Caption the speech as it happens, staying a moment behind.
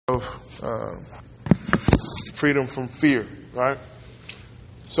of freedom from fear, right?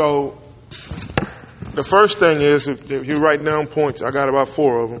 So the first thing is, if you write down points, I got about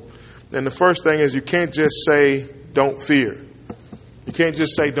 4 of them. And the first thing is, you can't just say, don't fear. You can't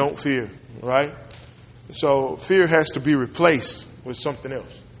just say, don't fear, right? So fear has to be replaced with something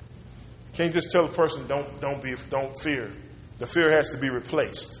else. You can't just tell a person, don't fear. The fear has to be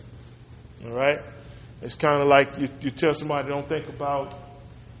replaced, all right? It's kind of like you tell somebody, don't think about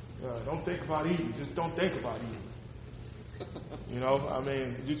eating. Just don't think about eating. You know, I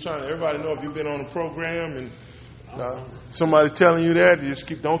mean, everybody know if you've been on a program and somebody telling you that, you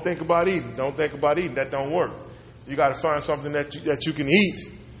just don't think about eating. Don't think about eating. That don't work. You got to find something that you can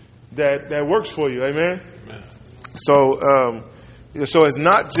eat that works for you. Amen? Amen. So it's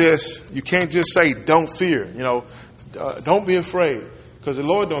not just, you can't just say, don't fear. You know, don't be afraid. Because the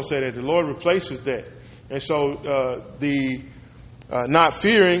Lord don't say that. The Lord replaces that. And so the not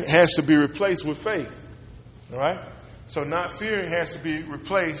fearing has to be replaced with faith. All right? So not fearing has to be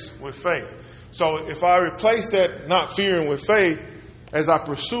replaced with faith. So if I replace that not fearing with faith, as I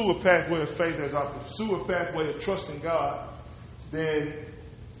pursue a pathway of faith, as I pursue a pathway of trusting God, then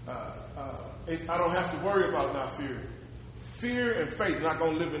I don't have to worry about not fearing. Fear and faith are not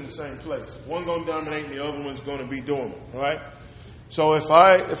going to live in the same place. One going to dominate and the other one's going to be dormant. All right? So if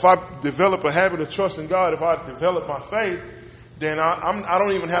I develop a habit of trusting God, if I develop my faith, then I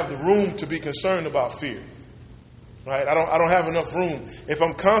don't even have the room to be concerned about fear. Right? I don't have enough room. If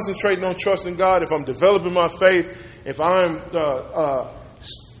I'm concentrating on trusting God, if I'm developing my faith, if I'm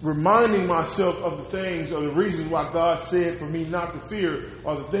reminding myself of the things or the reasons why God said for me not to fear,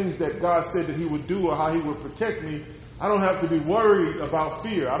 or the things that God said that He would do or how He would protect me, I don't have to be worried about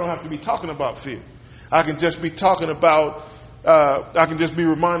fear. I don't have to be talking about fear. I can just be talking about, I can just be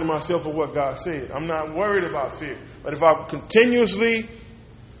reminding myself of what God said. I'm not worried about fear. But if I continuously,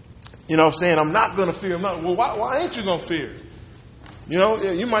 saying I'm not going to fear, why ain't you going to fear?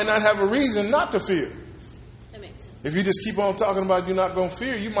 You might not have a reason not to fear. That makes sense. If you just keep on talking about you're not going to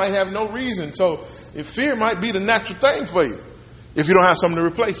fear, you might have no reason. So if fear might be the natural thing for you, if you don't have something to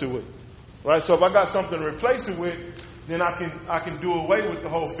replace it with. Right? So if I got something to replace it with, then I can do away with the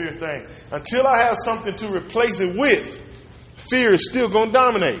whole fear thing. Until I have something to replace it with, fear is still going to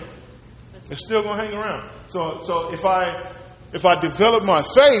dominate. It's still going to hang around. So if I develop my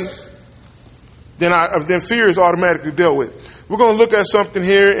faith, then fear is automatically dealt with. We're going to look at something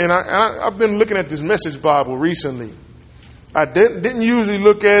here, and I've been looking at this Message Bible recently. I didn't usually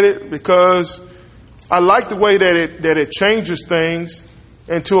look at it because I like the way that it changes things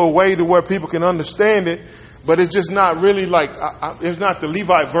into a way to where people can understand it, but it's just not really like it's not the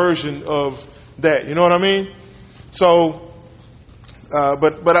Levite version of that. You know what I mean? So,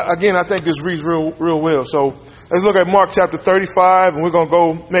 but again, I think this reads real well. So let's look at Mark chapter 35, and we're going to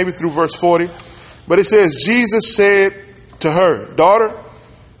go maybe through verse 40. But it says, Jesus said to her, "Daughter,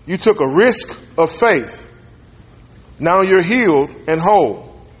 you took a risk of faith. Now you're healed and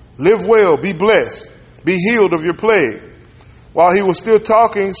whole. Live well, be blessed, be healed of your plague." While he was still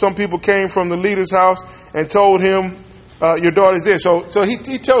talking, some people came from the leader's house and told him, "Your daughter's dead." So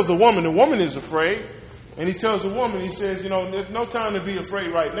he tells the woman is afraid. And he tells the woman, he says, there's no time to be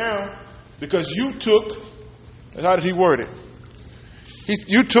afraid right now because you took, how did he word it?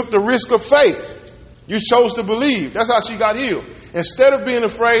 You took the risk of faith. You chose to believe. That's how she got healed. Instead of being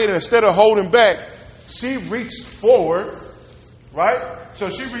afraid and instead of holding back, she reached forward, right? So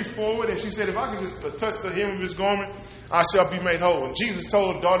she reached forward and she said, if I can just touch the hem of his garment, I shall be made whole. And Jesus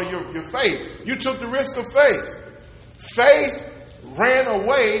told her, "Daughter, your faith. You took the risk of faith. Faith ran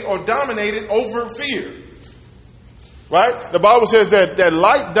away or dominated over fear. Right? The Bible says that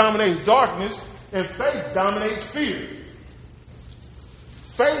light dominates darkness and faith dominates fear.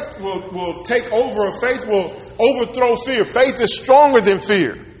 Faith will take over, or faith will overthrow fear. Faith is stronger than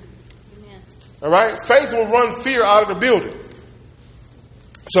fear. Amen. All right? Faith will run fear out of the building.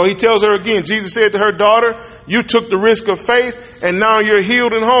 So he tells her again, Jesus said to her, "Daughter, you took the risk of faith, and now you're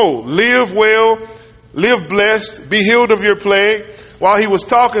healed and whole. Live well, live blessed, be healed of your plague." While he was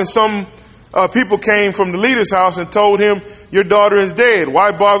talking, some people came from the leader's house and told him, "Your daughter is dead.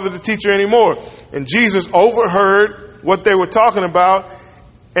 Why bother the teacher anymore?" And Jesus overheard what they were talking about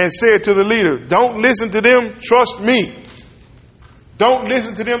and said to the leader, "Don't listen to them, trust me." Don't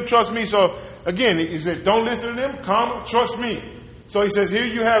listen to them, trust me. So again, he said, don't listen to them, trust me. So he says, here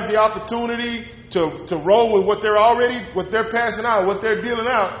you have the opportunity to roll with what they're passing out, what they're dealing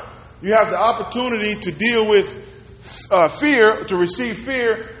out. You have the opportunity to deal with fear, to receive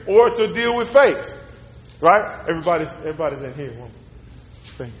fear, or to deal with faith. Right? Everybody's in here.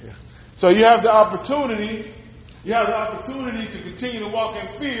 So you have the opportunity You have the opportunity to continue to walk in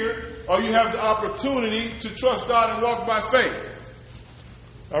fear, or you have the opportunity to trust God and walk by faith.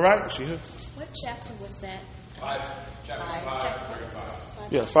 All right? What chapter was that? 5. Chapter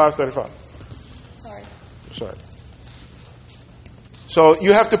 5:35. Yeah, 5:35. Sorry. Sorry. So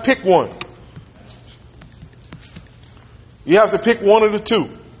you have to pick one. You have to pick one of the two.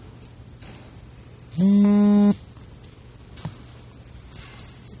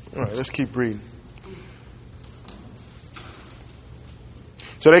 All right, let's keep reading.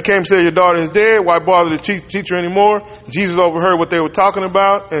 So they came and said, your daughter is dead. Why bother the teacher anymore? Jesus overheard what they were talking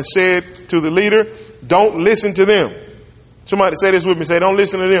about and said to the leader, don't listen to them. Somebody say this with me. Say, don't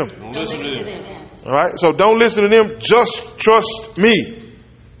listen to them. Don't listen to them. All right. So don't listen to them. Just trust me.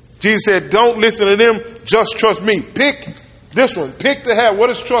 Jesus said, don't listen to them. Just trust me. Pick this one. Pick to have. What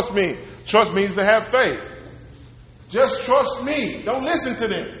does trust mean? Trust means to have faith. Just trust me. Don't listen to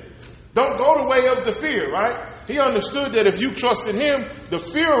them. Don't go the way of the fear, right? He understood that if you trusted him, the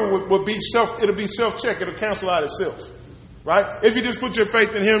fear would be it'll be self-check. It'll cancel out itself, right? If you just put your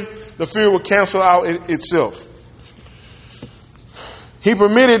faith in him, the fear will cancel out itself. He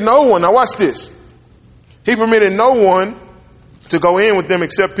permitted no one, now watch this. He permitted no one to go in with them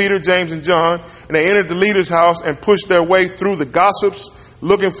except Peter, James, and John. And they entered the leader's house and pushed their way through the gossips,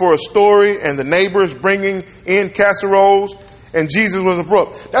 looking for a story, and the neighbors bringing in casseroles. And Jesus was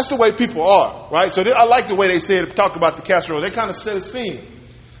abrupt. That's the way people are, right? So I like the way they talk about the casserole. They kind of set a scene.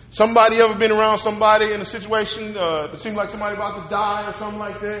 Somebody ever been around somebody in a situation, it seems like somebody about to die or something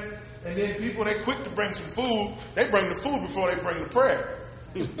like that. And then people, they quick to bring some food. They bring the food before they bring the prayer.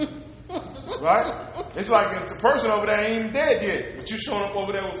 Right? It's like if the person over there ain't even dead yet, but you showing up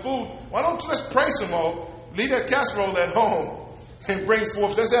over there with food. Why don't you let's pray some more, leave that casserole at home, and bring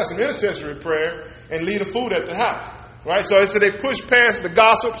forth, let's have some intercessory prayer, and leave the food at the house. Right? So they push past the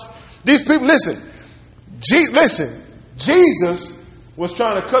gossips. These people, listen, Jesus was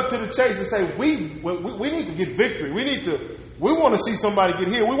trying to cut to the chase and say, we need to get victory. We want to see somebody get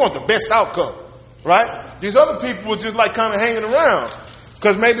healed. We want the best outcome. Right? These other people were just like kind of hanging around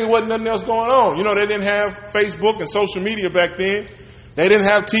because maybe there wasn't nothing else going on. You know, they didn't have Facebook and social media back then. They didn't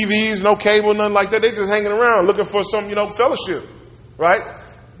have TVs, no cable, nothing like that. They just hanging around looking for some, fellowship. Right?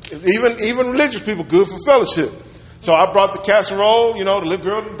 Even religious people, good for fellowship. So I brought the casserole, the little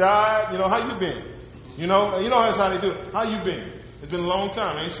girl that died. How you been? That's how they do it. How you been? It's been a long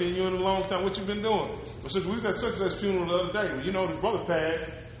time. I ain't seen you in a long time. What you been doing? Well, since we was at such and such funeral the other day, this brother passed.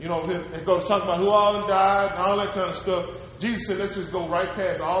 They go to talk about who all them died and all that kind of stuff. Jesus said, let's just go right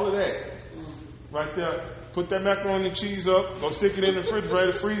past all of that. Right there. Put that macaroni and cheese up. Go stick it in the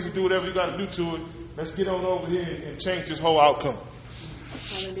refrigerator, freeze it, do whatever you got to do to it. Let's get on over here and change this whole outcome.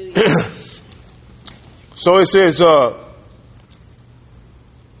 Hallelujah. So it says,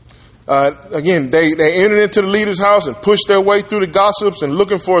 again, they entered into the leader's house and pushed their way through the gossips and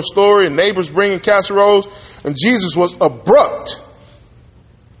looking for a story and neighbors bringing casseroles. And Jesus was abrupt.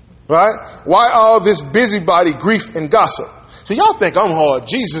 Right? Why all this busybody, grief, and gossip? See, y'all think I'm hard.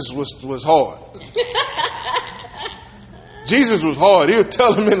 Jesus was hard. Jesus was hard. He'll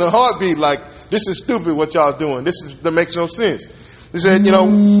tell them in a heartbeat, like, this is stupid what y'all doing. That makes no sense. He said,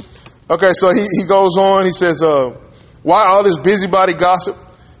 okay, so he goes on. He says, why all this busybody gossip?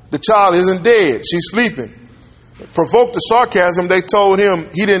 The child isn't dead. She's sleeping. Provoked the sarcasm, they told him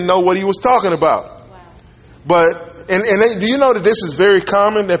he didn't know what he was talking about. Wow. But, do you know that this is very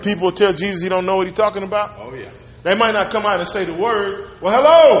common, that people tell Jesus he don't know what he's talking about? Oh, yeah. They might not come out and say the word. Well,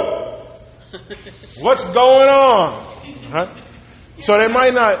 hello. What's going on? Right? So they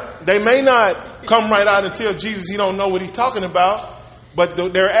may not come right out and tell Jesus he don't know what he's talking about. But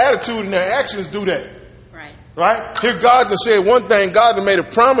their attitude and their actions do that. Right? Here God has said one thing. God has made a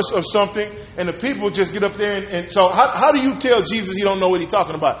promise of something. And the people just get up there. And so how do you tell Jesus he don't know what he's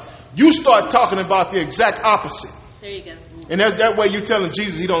talking about? You start talking about the exact opposite. There you go. And that way you're telling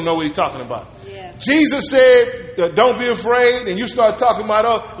Jesus he don't know what he's talking about. Yeah. Jesus said, don't be afraid. And you start talking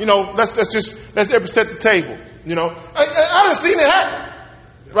about, let's set the table. I done seen it happen.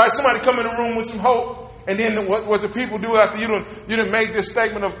 Right? Somebody come in the room with some hope. And then what the people do after you done made this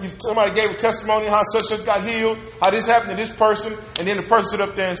statement of somebody gave a testimony how such got healed, how this happened to this person, and then the person sit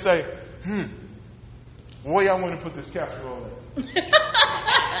up there and say, where y'all want to put this casserole at?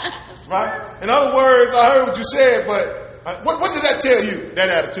 Right? In other words, I heard what you said, but what did that tell you, that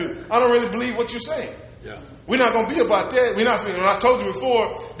attitude? I don't really believe what you're saying. Yeah. We're not going to be about that. When I told you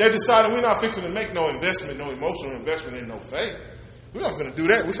before, they decided we're not fixing to make no investment, no emotional investment in no faith. We're not going to do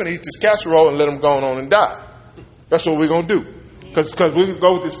that. We're going to eat this casserole and let them go on and die. That's what we're going to do. Because we can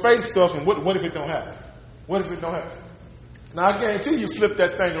go with this faith stuff, and what if it don't happen? What if it don't happen? Now, I guarantee you flip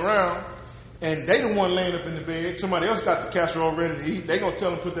that thing around, and they the one laying up in the bed. Somebody else got the casserole ready to eat. They gonna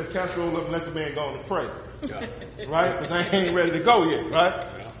tell them put that casserole up and let the man go on and pray, right? Because they ain't ready to go yet, right?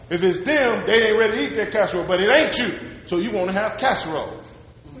 If it's them, they ain't ready to eat that casserole, but it ain't you, so you want to have casserole,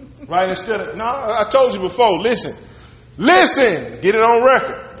 right? Instead of I told you before. Listen, get it on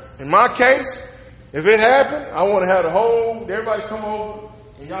record. In my case, if it happened, I want to have the whole everybody come over.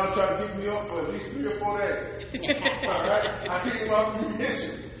 And y'all try to get me up for at least 3 or 4 days. Right? I keep them up and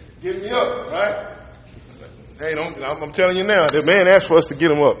get me up, right? Hey, I'm telling you now, the man asked for us to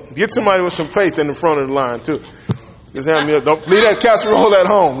get him up. Get somebody with some faith in the front of the line, too. Just have me up. Don't leave that casserole at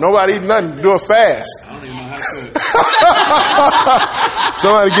home. Nobody eat nothing. Do it fast. I don't even know how to.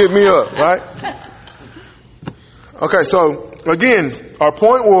 Somebody get me up, right? Okay, so, again, our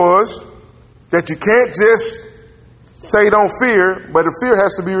point was that you can't just say don't fear, but the fear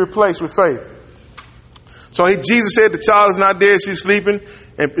has to be replaced with faith. So Jesus said the child is not dead, she's sleeping.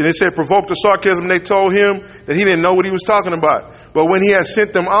 And it said provoked the sarcasm. They told him that he didn't know what he was talking about. But when he had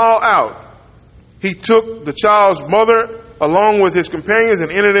sent them all out, he took the child's mother along with his companions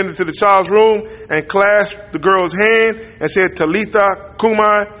and entered into the child's room and clasped the girl's hand and said, Talitha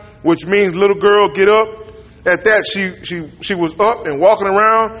Kumai, which means little girl, get up. At that, she was up and walking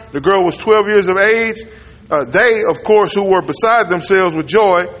around. The girl was 12 years of age. They, of course, who were beside themselves with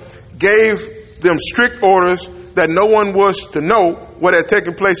joy, gave them strict orders that no one was to know what had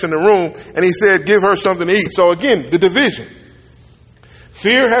taken place in the room. And he said, give her something to eat. So again, the division.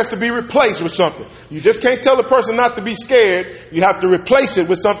 Fear has to be replaced with something. You just can't tell a person not to be scared. You have to replace it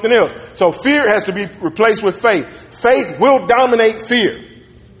with something else. So fear has to be replaced with faith. Faith will dominate fear.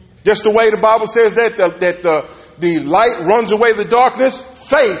 Just the way the Bible says that the light runs away the darkness,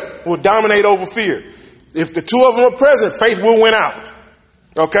 faith will dominate over fear. If the two of them are present, faith will win out.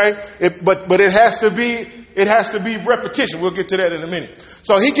 Okay? But it has to be repetition. We'll get to that in a minute.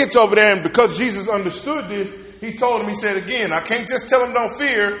 So he gets over there, and because Jesus understood this, he told him, he said again, I can't just tell them don't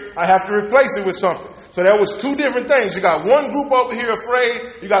fear, I have to replace it with something. So there was 2 different things. You got one group over here afraid,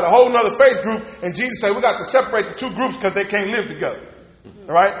 you got a whole nother faith group, and Jesus said we got to separate the 2 groups because they can't live together.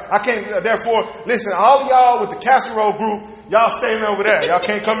 All right? I can't, therefore, listen, all of y'all with the casserole group, y'all staying over there. Y'all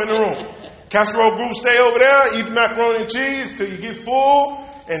can't come in the room. Casserole group, stay over there, eat the macaroni and cheese till you get full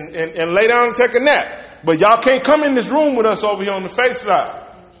and lay down and take a nap. But y'all can't come in this room with us over here on the faith side.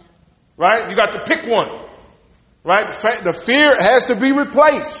 Right? You got to pick one. Right? The fear has to be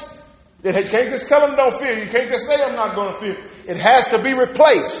replaced. You can't just tell them don't fear. You can't just say I'm not going to fear. It has to be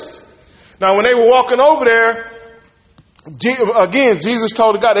replaced. Now when they were walking over there, again, Jesus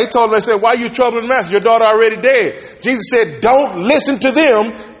told the guy, they said, why are you troubling the master? Your daughter already dead. Jesus said, don't listen to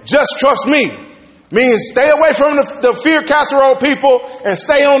them. Just trust me. Means stay away from the fear casserole people and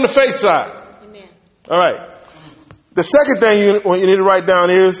stay on the faith side. Amen. All right. The second thing you need to write down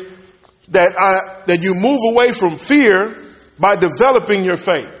is that you move away from fear by developing your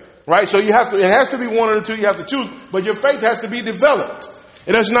faith. Right? So it has to be one of the two you have to choose, but your faith has to be developed.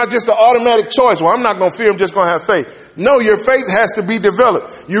 And it's not just an automatic choice. Well, I'm not going to fear, I'm just going to have faith. No, your faith has to be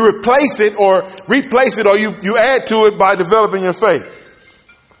developed. You replace it or you add to it by developing your faith.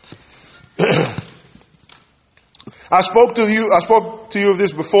 I spoke to you of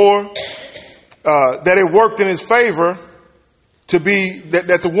this before, that it worked in his favor to be,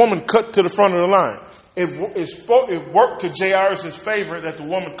 that the woman cut to the front of the line. It worked to Jairus' favor that the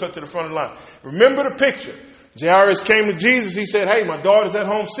woman cut to the front of the line. Remember the picture. Jairus came to Jesus. He said, hey, my daughter's at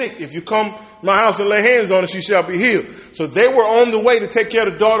home sick. If you come to my house and lay hands on her, she shall be healed. So they were on the way to take care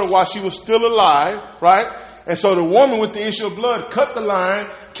of the daughter while she was still alive, right? And so the woman with the issue of blood cut the line,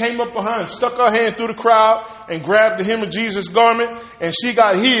 came up behind, stuck her hand through the crowd and grabbed the hem of Jesus' garment, and she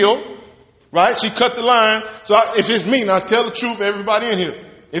got healed, right? She cut the line. So if it's me, now tell the truth, everybody in here.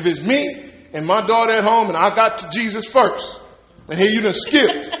 If it's me and my daughter at home and I got to Jesus first, and here you done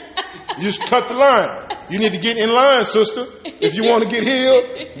skipped, you just cut the line. You need to get in line, sister. If you want to get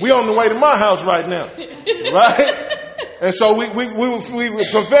healed, we on the way to my house right now, right? And so we would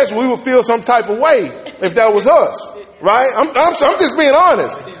confess we would feel some type of way if that was us, right? I'm just being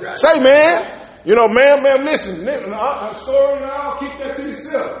honest. Say, man, ma'am, listen, sorry now, keep that to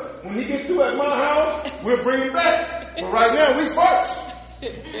yourself. When he get through at my house, we'll bring him back. But right now, we first.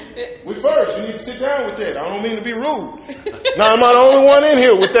 We first. You need to sit down with that. I don't mean to be rude. Now, I'm not the only one in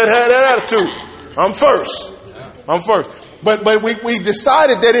here with that attitude. I'm first. But we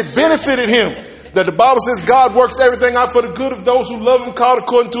decided that it benefited him. That the Bible says God works everything out for the good of those who love him, called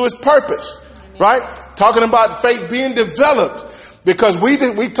according to his purpose. Right? Talking about faith being developed. Because we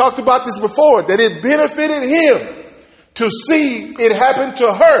talked about this before, that it benefited him to see it happen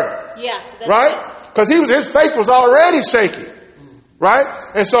to her. Yeah. Right? Because his faith was already shaky. Right?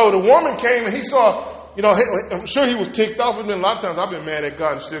 And so the woman came and he saw, I'm sure he was ticked off. A lot of times I've been mad at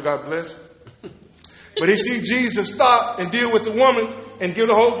God and still got blessed. But he see Jesus stop and deal with the woman and give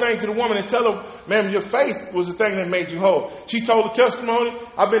the whole thing to the woman and tell her, ma'am, your faith was the thing that made you whole. She told the testimony.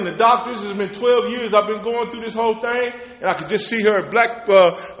 I've been to doctors. It's been 12 years. I've been going through this whole thing. And I could just see her, a black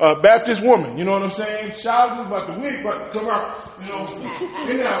Baptist woman. You know what I'm saying? Shouting about the week, about to come out.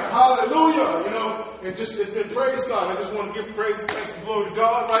 And now, hallelujah. And just it's been praise God. I just want to give praise and thanks and glory to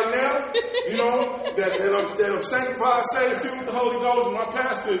God right now. That I'm sanctified, saved, filled with the Holy Ghost. And my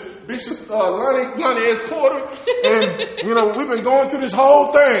pastor, Bishop Lonnie S. Porter. And, we've been going through this whole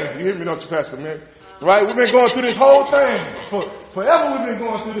thing. You hear me, don't you, Pastor Man? Right? We've been going through this whole thing. Forever we've been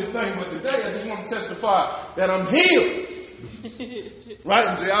going through this thing. But today I just want to testify that I'm healed. Right?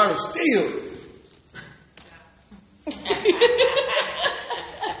 And J.R. is still.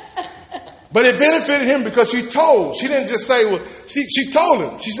 But it benefited him because she told. She didn't just say, well, she told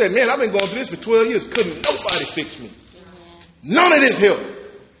him. She said, man, I've been going through this for 12 years. Couldn't nobody fix me. None of this helped.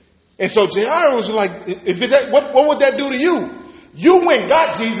 And so J.R. was like, what would that do to you? You went and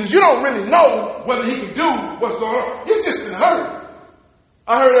got Jesus. You don't really know whether he can do what's going on. You just been heard.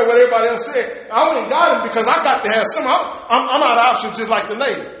 I heard that what everybody else said. I went and got him because I got to have some. I'm out of options just like the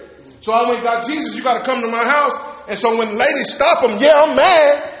lady. So I went and got Jesus. You got to come to my house. And so when the lady stopped him, I'm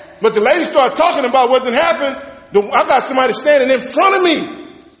mad. But the lady started talking about what had happened. I got somebody standing in front of me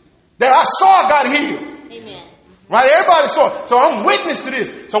that I saw got healed. Amen. Right? Everybody saw it. So I'm witness to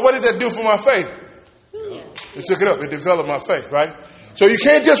this. So what did that do for my faith? It took it up. It developed my faith, right? So you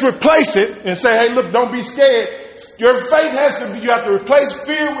can't just replace it and say, hey, look, don't be scared. Your faith has to be, you have to replace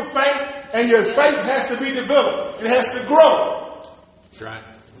fear with faith, and your faith has to be developed. It has to grow. That's right.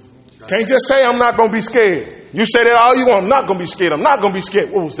 Can't just say, I'm not going to be scared. You say that all you want. I'm not going to be scared. I'm not going to be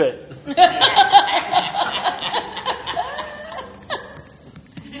scared. What was that?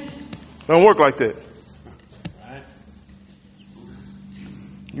 Don't work like that.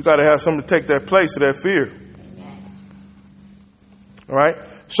 You got to have something to take that place of that fear. All right.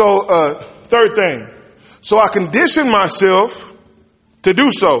 So, third thing. So I condition myself to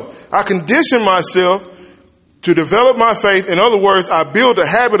do so. I condition myself to develop my faith. In other words, I build a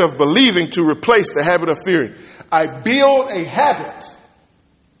habit of believing to replace the habit of fearing. I build a habit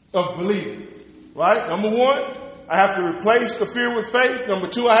of believing. Right? Number one, I have to replace the fear with faith. Number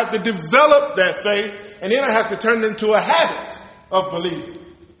two, I have to develop that faith. And then I have to turn it into a habit of believing.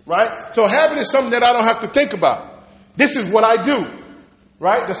 Right? So habit is something that I don't have to think about. This is what I do.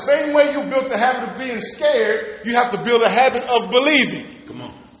 Right? The same way you built the habit of being scared, you have to build a habit of believing. Come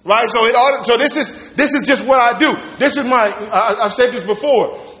on. Right? So this is just what I do. This is I've said this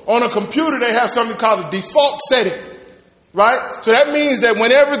before. On a computer, they have something called a default setting. Right? So that means that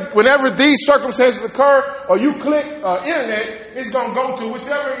whenever these circumstances occur or you click internet, it's going to go to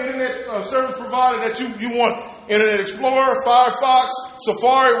whichever internet service provider that you want. Internet Explorer, Firefox,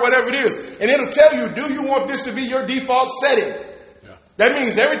 Safari, whatever it is. And it'll tell you, do you want this to be your default setting? Yeah. That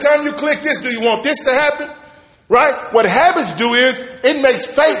means every time you click this, do you want this to happen? Right? What habits do is it makes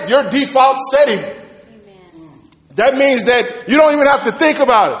faith your default setting. Amen. That means that you don't even have to think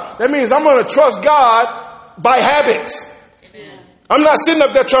about it. That means I'm going to trust God by habit. I'm not sitting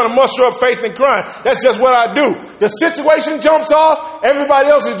up there trying to muster up faith and crying. That's just what I do. The situation jumps off. Everybody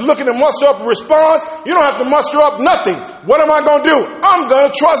else is looking to muster up a response. You don't have to muster up nothing. What am I going to do? I'm going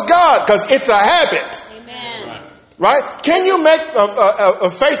to trust God because it's a habit. Amen. Right? Can you make a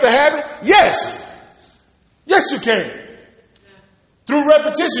faith a habit? Yes. Yes, you can. Through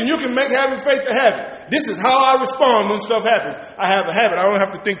repetition, you can make having faith a habit. This is how I respond when stuff happens. I have a habit. I don't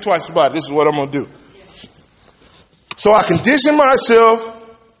have to think twice about it. This is what I'm going to do. So I condition myself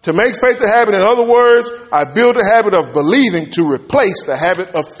to make faith a habit. In other words, I build a habit of believing to replace the habit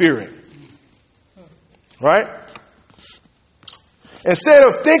of fearing. Right? Instead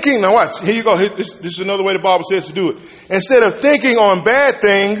of thinking, now watch, here you go. This is another way the Bible says to do it. Instead of thinking on bad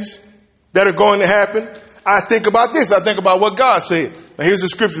things that are going to happen, I think about this. I think about what God said. Now here's the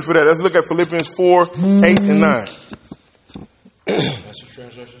scripture for that. Let's look at Philippians 4, 8 and 9. Message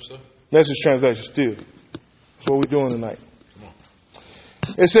translation stuff? Message translation still. That's what we're doing tonight.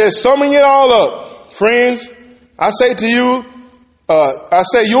 It says, summing it all up, friends, I say to you,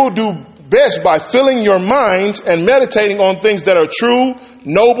 you'll do best by filling your minds and meditating on things that are true,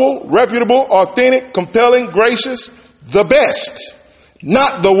 noble, reputable, authentic, compelling, gracious, the best,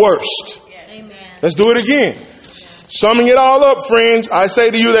 not the worst. Yes. Amen. Let's do it again. Yeah. Summing it all up, friends, I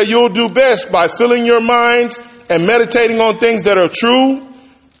say to you that you'll do best by filling your minds and meditating on things that are true,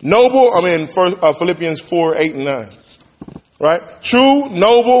 noble, Philippians 4, 8 and 9. Right? True,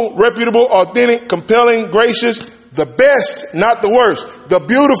 noble, reputable, authentic, compelling, gracious, the best, not the worst, the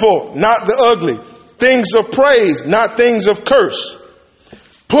beautiful, not the ugly, things of praise, not things of curse.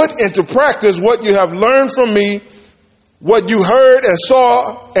 Put into practice what you have learned from me, what you heard and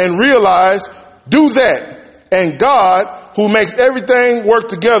saw and realized. Do that, and God, who makes everything work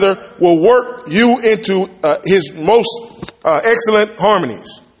together, will work you into his most excellent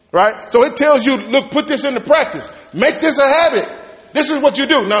harmonies. Right? So it tells you, look, put this into practice. Make this a habit. This is what you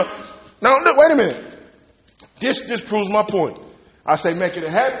do. Now, look, wait a minute. This proves my point. I say make it a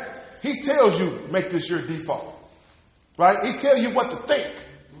habit. He tells you, make this your default. Right? He tells you what to think.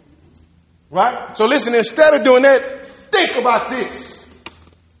 Right? So listen, instead of doing that, think about this.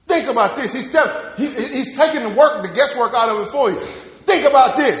 Think about this. He's taking the guesswork out of it for you. Think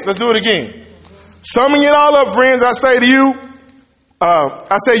about this. Let's do it again. Summing it all up, friends, I say to you,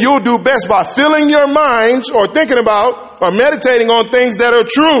 you'll do best by filling your minds or thinking about or meditating on things that are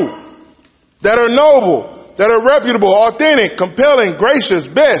true, that are noble, that are reputable, authentic, compelling, gracious,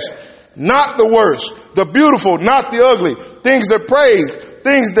 best, not the worst, the beautiful, not the ugly, things that praise,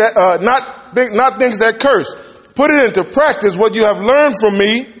 things that not things that curse. Put it into practice what you have learned from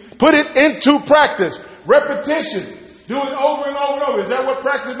me. Put it into practice. Repetition. Do it over and over and over. Is that what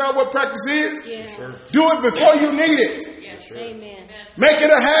practice? Not what practice is? Yeah. Sure. Do it before you need it. Yes. Sure. Amen. Make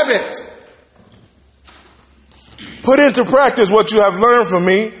it a habit. Put into practice what you have learned from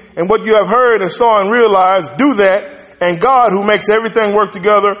me and what you have heard and saw and realized. Do that, and God, who makes everything work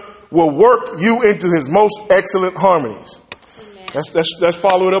together, will work you into his most excellent harmonies. Let's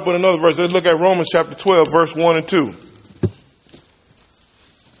follow it up with another verse. Let's look at Romans chapter 12, verse 1 and 2.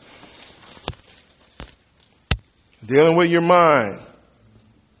 Dealing with your mind,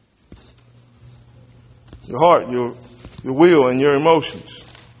 your heart, your will, and your emotions.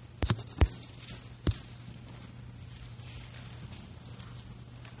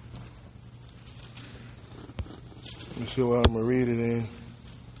 Let me see what I'm going to read it in.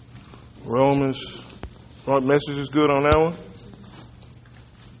 Romans. What message is good on that one?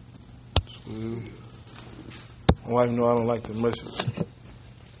 My wife knows I don't like the message.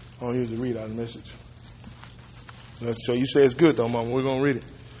 I don't usually read out the message. So you say it's good though, Mama. We're going to read it.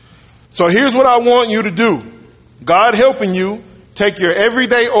 So here's what I want you to do. God helping you take your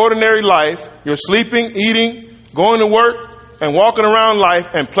everyday ordinary life, your sleeping, eating, going to work, and walking around life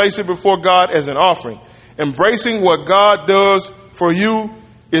and place it before God as an offering. Embracing what God does for you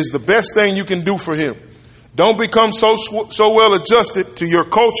is the best thing you can do for him. Don't become so well adjusted to your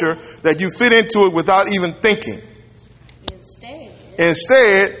culture that you fit into it without even thinking.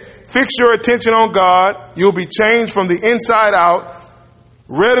 Instead, fix your attention on God. You'll be changed from the inside out.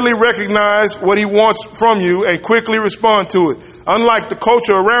 Readily recognize what he wants from you and quickly respond to it. Unlike the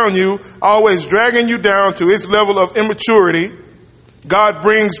culture around you, always dragging you down to its level of immaturity, God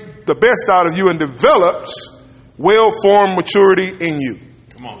brings the best out of you and develops well-formed maturity in you.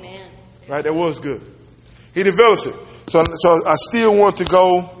 Come on. Amen. Right? That was good. He develops it. So I still want to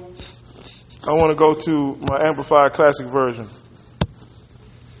go. I want to go to my Amplified Classic Version.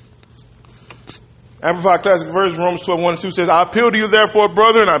 Amplified Classic Version, Romans 12, 1 and 2 says, I appeal to you, therefore,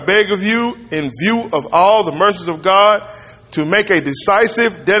 brother, and I beg of you, in view of all the mercies of God, to make a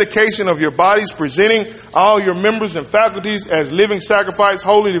decisive dedication of your bodies, presenting all your members and faculties as living sacrifice,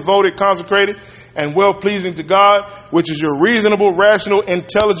 wholly devoted, consecrated, and well-pleasing to God, which is your reasonable, rational,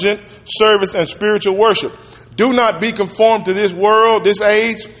 intelligent service and spiritual worship. Do not be conformed to this world, this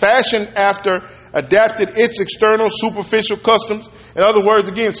age, fashioned after, adapted its external, superficial customs. In other words,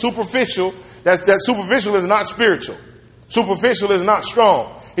 again, superficial, that superficial is not spiritual. Superficial is not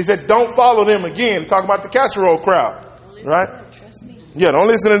strong. He said, don't follow them again. Talk about the casserole crowd. Right? Yeah, don't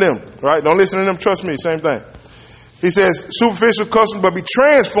listen to them. Right? Don't listen to them. Trust me. Same thing. He says, superficial customs, but be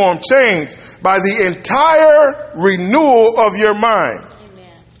transformed, changed by the entire renewal of your mind.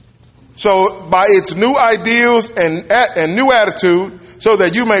 Amen. So by its new ideals and new attitude, so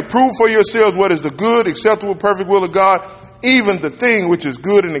that you may prove for yourselves what is the good, acceptable, perfect will of God, even the thing which is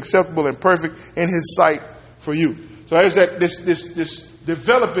good and acceptable and perfect in his sight for you. So there's this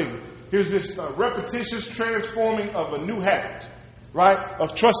developing. Here's this repetitious transforming of a new habit, right?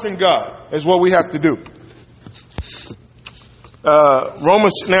 Of trusting God is what we have to do.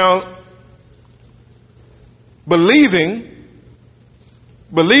 Romans now, believing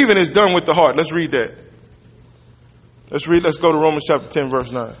is done with the heart. Let's read that. Let's go to Romans chapter 10,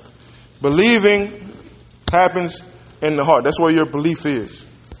 verse 9. Believing happens in the heart. That's where your belief is.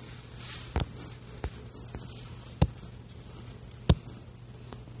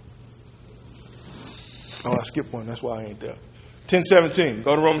 Oh, I skipped one. That's why I ain't there. 10:17.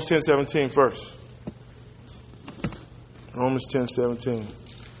 Go to Romans 10:17 first. Romans 10:17.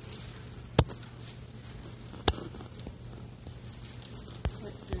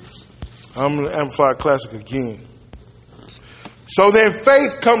 I'm going to amplify classic again. So then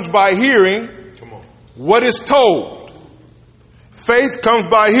faith comes by hearing what is told. Faith comes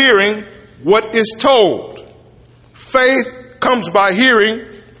by hearing what is told. Faith comes by hearing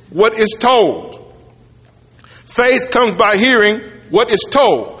what is told. Faith comes by hearing what is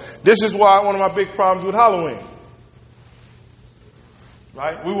told. This is why one of my big problems with Halloween.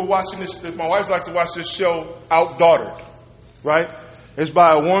 Right? We were watching this. My wife likes to watch this show, Outdaughtered. Right? It's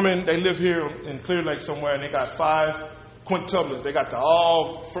by a woman. They live here in Clear Lake somewhere, and they got 5 quintuplets. They got the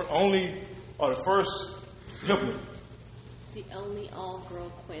first hipment. The only all-girl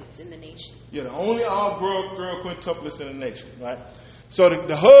quints in the nation. Yeah, the only all-girl quintuplets in the nation, right? So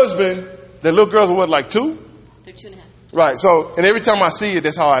the husband, the little girls are what, like 2? They're 2.5. Right, so, and every time I see it,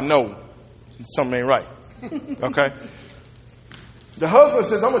 that's how I know something ain't right. Okay? The husband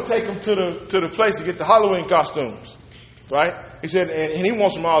says, I'm going to take them to the place to get the Halloween costumes. Right? He said, and he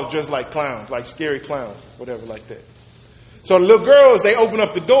wants them all dressed like clowns, like scary clowns, whatever like that. So the little girls, they open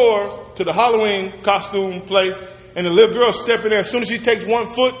up the door to the Halloween costume place, and the little girl step in there. As soon as she takes 1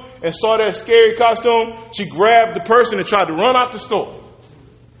 foot and saw that scary costume, she grabbed the person and tried to run out the store.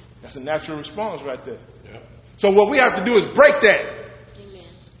 That's a natural response right there. Yeah. So what we have to do is break that. Amen.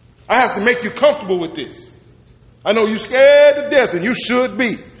 I have to make you comfortable with this. I know you're scared to death, and you should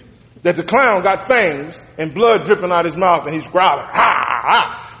be, that the clown got fangs and blood dripping out his mouth, and he's growling. Ha, ha,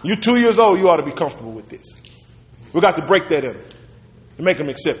 ha. You're 2 years old. You ought to be comfortable with this. We got to break that in and make them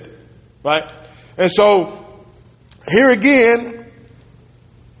accept it. Right? And so, here again,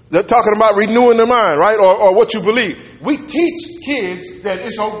 they're talking about renewing the mind, right? Or what you believe. We teach kids that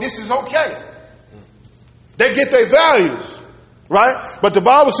this is okay. They get their values, right? But the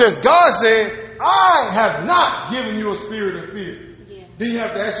Bible says, God said, I have not given you a spirit of fear. Yeah. Then you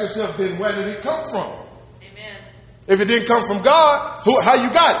have to ask yourself, then where did it come from? Amen. If it didn't come from God, how you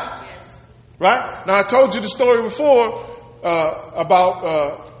got it? Yes. Right? Now, I told you the story before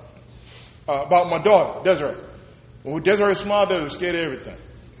about my daughter, Desiree. When Desiree was small, Desiree was scared of everything.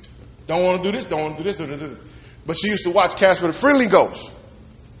 Don't want to do this, don't want to do this, don't want to do this. But she used to watch Casper the Friendly Ghost.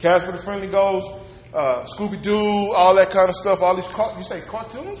 Casper the Friendly Ghost, Scooby-Doo, all that kind of stuff. All these, you say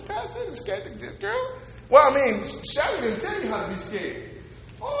cartoons, Pastor? You scared this girl? Well, I mean, Shelly didn't tell you how to be scared.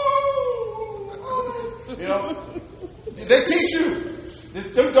 Oh. You know? They teach you.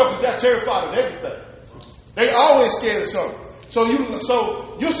 Them jokers got terrified of everything. They always scared of something. So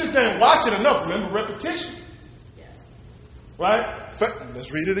you sit there and watch it enough. Remember repetition. Yes. Right?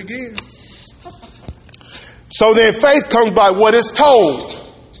 Let's read it again. So then faith comes by what is told.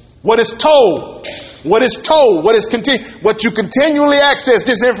 What is told. What is told. What you continually access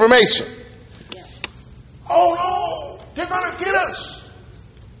this information. Yes. Oh no, they're gonna get us.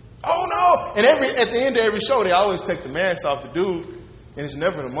 Oh no. And at the end of every show, they always take the mask off the dude, and it's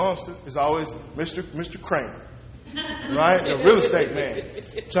never the monster. It's always Mr. Kramer. Right? The real estate man.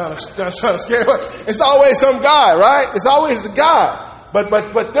 Trying to scare away. It's always some guy, right? It's always the guy. But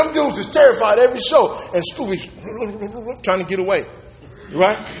them dudes is terrified every show. And Scooby trying to get away.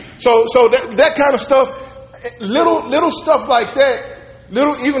 Right? So that kind of stuff, little stuff like that,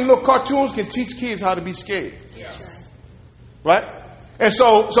 even little cartoons can teach kids how to be scared. Yeah. Right? And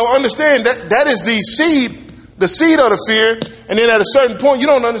so understand that is the seed of the fear, and then at a certain point you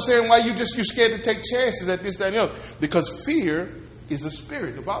don't understand why you're scared to take chances at this, that, and the other. Because fear is a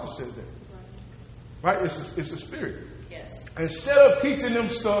spirit. The Bible says that. Right? It's a spirit. Yes. Instead of teaching them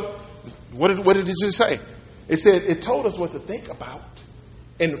stuff, what did it just say? It said it told us what to think about.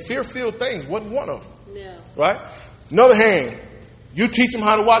 And the fear-filled things wasn't one of them. No. Right? On the other hand, you teach them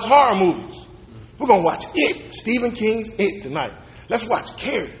how to watch horror movies. We're going to watch It, Stephen King's It tonight. Let's watch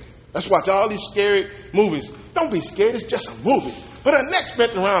Carrie. Let's watch all these scary movies. Don't be scared. It's just a movie. But her neck's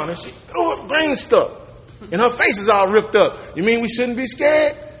bent around and she threw up brain stuff. And her face is all ripped up. You mean we shouldn't be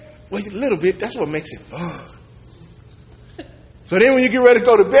scared? Well, a little bit. That's what makes it fun. So then when you get ready to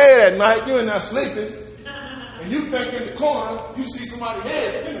go to bed at night, you're in there sleeping. And you think in the corner, you see somebody's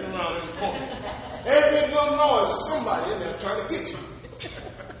head spinning around in the corner. Every little noise is somebody in there trying to get you.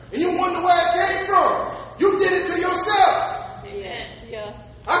 And you wonder where it came from. You did it to yourself. Yeah.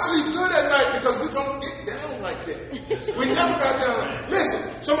 I sleep good at night because we don't get down like that. We never got down. Listen,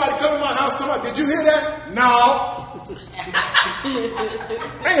 somebody come to my house, tell me, did you hear that? No. I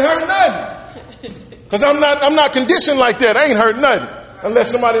ain't heard nothing. Because I'm not conditioned like that. I ain't heard nothing. Unless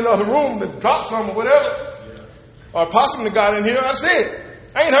somebody in the other room that dropped something or whatever. Or possibly got in here, that's it.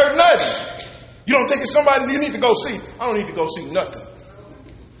 I ain't heard nothing. You don't think it's somebody you need to go see? I don't need to go see nothing.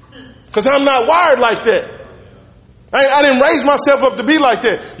 Because I'm not wired like that. I didn't raise myself up to be like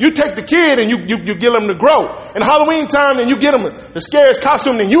that. You take the kid and you get them to grow. And Halloween time, and you get them the scariest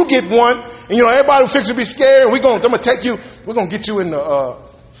costume, then you get one. And everybody will fix to be scared. And I'm gonna take you. We're gonna get you in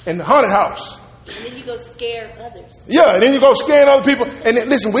the haunted house. And then you go scare others. Yeah, and then you go scaring other people. And then,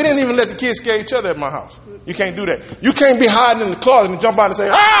 listen, we didn't even let the kids scare each other at my house. You can't do that. You can't be hiding in the closet and jump out and say,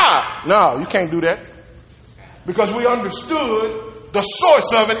 ah! No, you can't do that. Because we understood the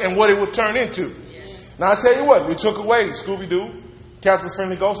source of it and what it would turn into. Now, I tell you what, we took away Scooby-Doo, Casper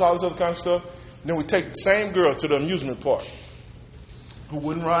Friendly Ghost, all this other kind of stuff. Then we take the same girl to the amusement park who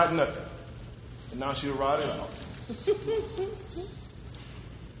wouldn't ride nothing. And now she'll ride it out.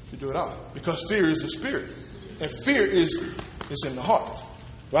 You do it out. Because fear is a spirit. And fear is in the heart.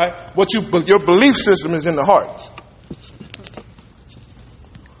 Right? Your belief system is in the heart.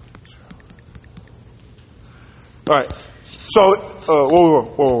 All right. So,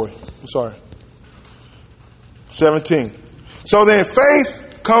 whoa. I'm sorry. 17. So then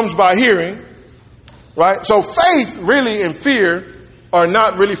faith comes by hearing, right? So faith really and fear are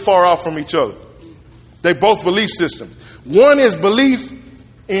not really far off from each other. They both belief systems. One is belief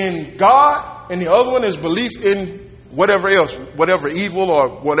in God, and the other one is belief in whatever else, whatever evil or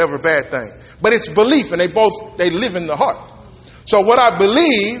whatever bad thing. But it's belief, and they live in the heart. So what I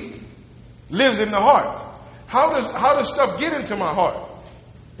believe lives in the heart. How does stuff get into my heart?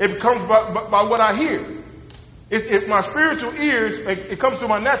 It comes by what I hear. If my spiritual ears, it comes through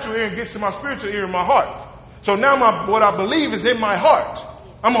my natural ear and gets to my spiritual ear in my heart. So now what I believe is in my heart.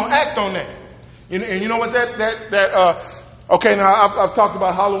 I'm going to act on that. And you know what okay, now I've talked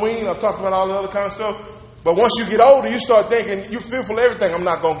about Halloween. I've talked about all the other kind of stuff. But once you get older, you start thinking, you're fearful of everything. I'm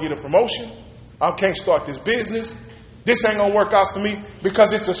not going to get a promotion. I can't start this business. This ain't going to work out for me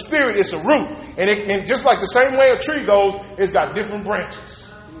because it's a spirit, it's a root. And just like the same way a tree goes, it's got different branches.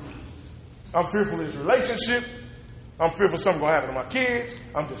 I'm fearful of this relationship. I'm fearful something's going to happen to my kids.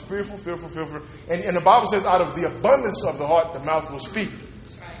 I'm just fearful. And the Bible says, out of the abundance of the heart, the mouth will speak.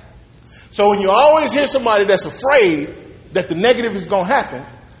 Right. So when you always hear somebody that's afraid that the negative is going to happen,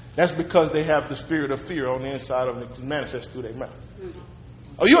 that's because they have the spirit of fear on the inside of them that manifests through their mouth.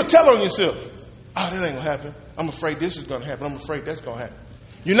 Oh, you'll tell on yourself, that ain't going to happen. I'm afraid this is going to happen. I'm afraid that's going to happen.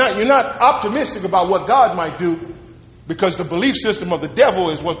 You're not optimistic about what God might do because the belief system of the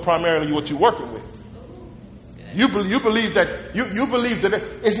devil is what's primarily what you're working with. You believe that you believe that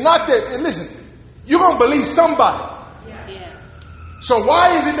it's not that. Listen, you're gonna believe somebody. Yeah. So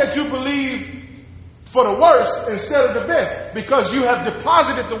why is it that you believe for the worst instead of the best? Because you have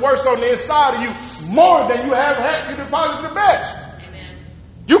deposited the worst on the inside of you more than you have had you deposited the best. Amen.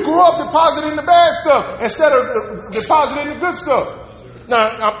 You grew up depositing the bad stuff instead of depositing the good stuff.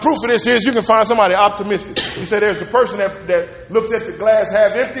 Now, proof of this is you can find somebody optimistic. You say there's the person that looks at the glass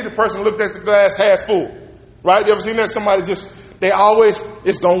half empty, the person looked at the glass half full. Right? You ever seen that? Somebody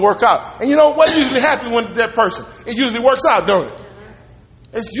it's going to work out. And you know what usually happens when that person? It usually works out, don't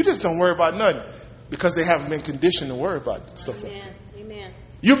it? You just don't worry about nothing because they haven't been conditioned to worry about stuff like that. Amen.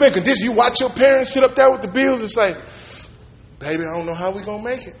 You've been conditioned. You watch your parents sit up there with the bills and say, baby, I don't know how we're going to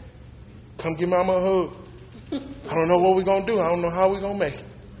make it. Come give mama a hug. I don't know what we're going to do. I don't know how we're going to make it.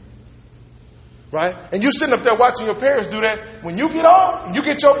 Right? And you sitting up there watching your parents do that. When you get old and you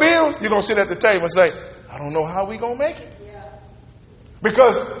get your bills, you're going to sit at the table and say, I don't know how we're going to make it. Yeah.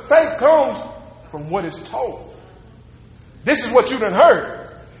 Because faith comes from what is told. This is what you done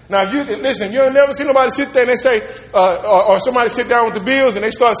heard. Now, you ain't never seen nobody sit there and they say, or somebody sit down with the bills and they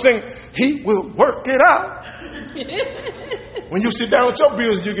start singing, he will work it out. When you sit down with your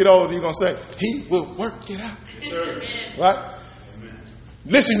bills and you get older, you're going to say, he will work it out. Yes, right? Amen.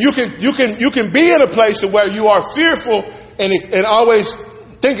 Listen, you can be in a place where you are fearful and always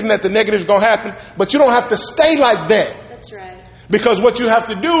thinking that the negative is going to happen, but you don't have to stay like that. That's right. Because what you have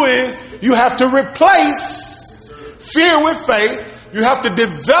to do is you have to replace fear with faith. You have to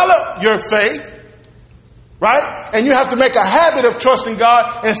develop your faith, right? And you have to make a habit of trusting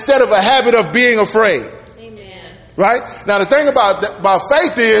God instead of a habit of being afraid. Amen. Right? Now, the thing about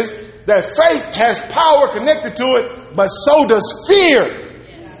faith is that faith has power connected to it, but so does fear.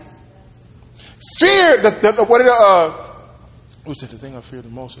 Yes. Fear, who said the thing I fear the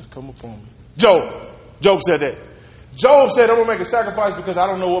most has come upon me? Job said that. Job said, I'm going to make a sacrifice because I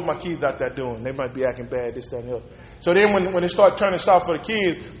don't know what my kids out there doing. They might be acting bad, this, that, and the other. So then when they start turning south for the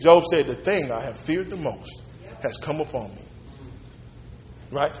kids, Job said, the thing I have feared the most has come upon me.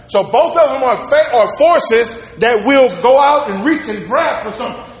 Right? So both of them are forces that will go out and reach and grab for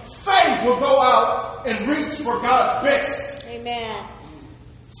something. Faith will go out and reach for God's best. Amen.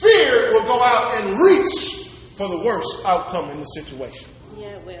 Fear will go out and reach for the worst outcome in the situation. Yeah,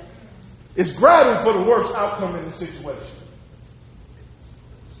 it will. is grabbing for the worst outcome in the situation.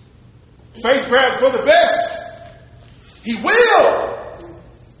 Faith grabs for the best. He will.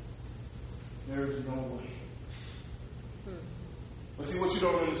 There is no way. But see, what you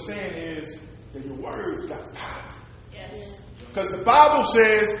don't understand is that your words got power. Yes. Because the Bible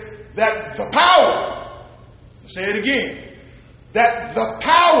says that the power, I'll say it again, that the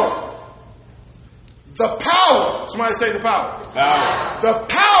power, somebody say the power. Power. The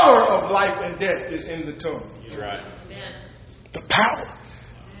power of life and death is in the tongue. That's right. The power.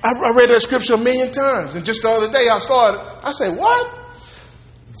 I read that scripture a million times, and just the other day I saw it. I said, what?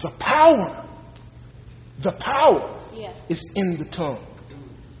 The power. The power is in the tongue.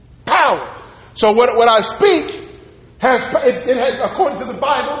 Power. So what I speak it has, according to the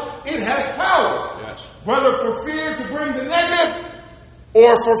Bible, it has power. Yes. Whether for fear to bring the negative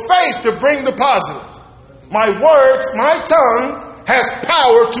or for faith to bring the positive. My words, my tongue has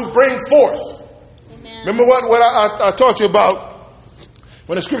power to bring forth. Amen. Remember what I taught you about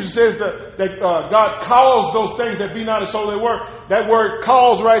when the scripture says that God calls those things that be not as though they were. That word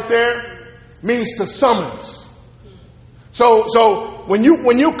calls right there means to summons. So when you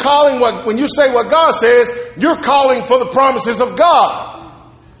say what God says, you're calling for the promises of God.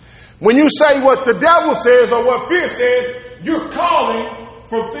 When you say what the devil says or what fear says, you're calling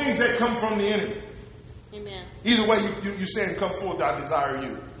for things that come from the enemy. Amen. Either way, you're saying, come forth, I desire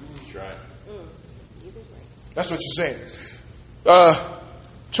you. That's right. That's what you're saying.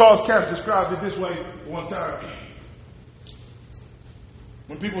 Charles Capps described it this way one time.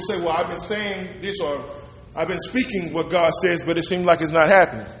 When people say, well, I've been saying this or I've been speaking what God says, but it seems like it's not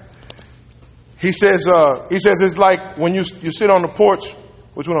happening. He says it's like when you sit on the porch,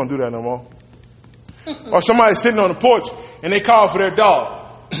 which we don't do that no more. Or somebody's sitting on the porch and they call for their dog.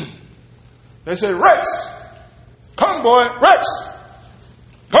 They say, Rex, come boy, Rex,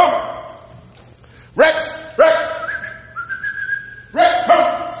 come. Rex,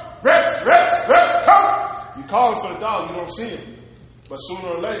 come. You call for the dog, you don't see him. But sooner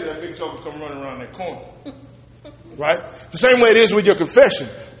or later, that big joker come running around that corner. Right? The same way it is with your confession.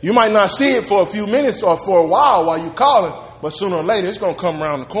 You might not see it for a few minutes or for a while you're calling, but sooner or later, it's going to come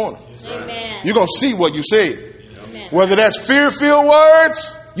around the corner. Amen. You're going to see what you said. Amen. Whether that's fear-filled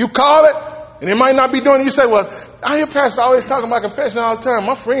words, you call it, and it might not be doing it. You say, well, I hear Pastor always talking about confession all the time.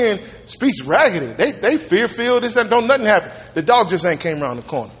 My friend speaks raggedy. They fear-filled, this, that, don't nothing happen. The dog just ain't came around the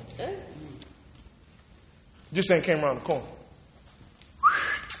corner. Just ain't came around the corner.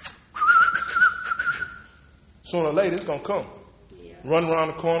 Sooner or later, it's going to come. Yeah. Run around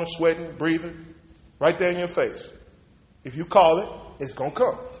the corner, sweating, breathing, right there in your face. If you call it, it's going to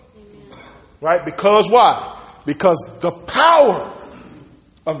come. Amen. Right? Because why? Because the power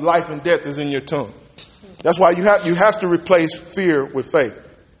of life and death is in your tongue. That's why you have to replace fear with faith.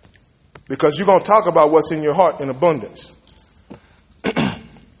 Because you're going to talk about what's in your heart in abundance.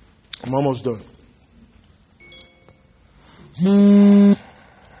 I'm almost done.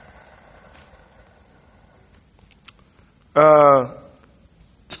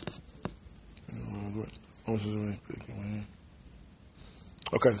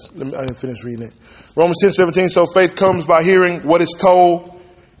 Okay, I didn't finish reading it. Romans 10:17. So faith comes by hearing what is told,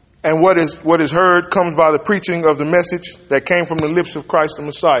 and what is heard comes by the preaching of the message that came from the lips of Christ the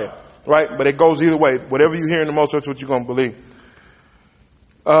Messiah. Right? But it goes either way. Whatever you hear in the most, that's what you're going to believe.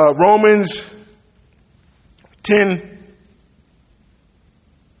 Romans 10.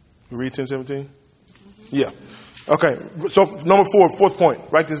 You read 10:17? Yeah. Okay. So number 4, fourth point.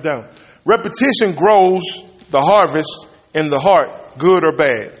 Write this down. Repetition grows the harvest in the heart, good or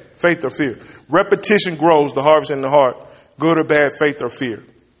bad, faith or fear. Repetition grows the harvest in the heart, good or bad, faith or fear.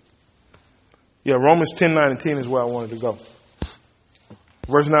 Yeah, Romans 10:9 and 10 is where I wanted to go.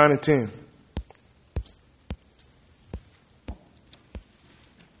 Verse 9 and 10.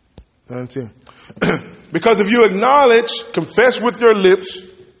 9 and 10. Because if you acknowledge, confess with your lips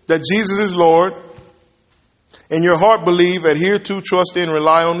that Jesus is Lord, in your heart believe, adhere to, trust in,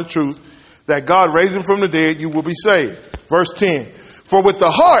 rely on the truth, that God raised him from the dead, you will be saved. Verse 10. For with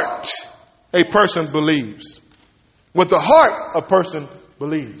the heart, a person believes. With the heart, a person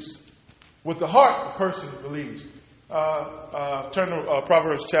believes. With the heart, a person believes. Turn to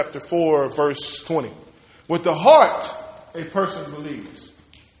Proverbs chapter 4, verse 20. With the heart, a person believes.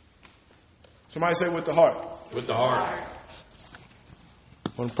 Somebody say with the heart. With the heart.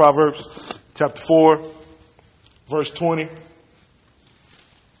 On Proverbs chapter 4, verse 20.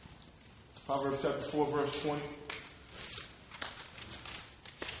 Proverbs chapter 4, verse 20.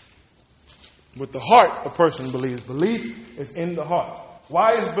 With the heart, a person believes. Belief is in the heart.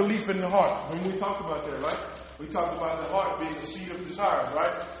 Why is belief in the heart? When we talked about that, right? We talked about the heart being the seat of desires,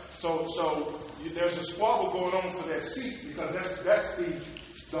 right? There's a squabble going on for that seat because that's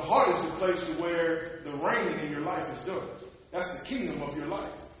the heart is the place to where the reign in your life is done. That's the kingdom of your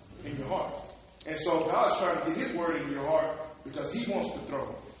life in your heart. And so God's trying to get His word in your heart because He wants the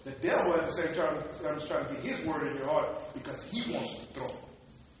throne. The devil at the same time is trying to get his word in your heart because he wants the throne.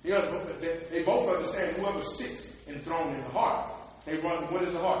 They both understand whoever sits enthroned in the heart. They run, what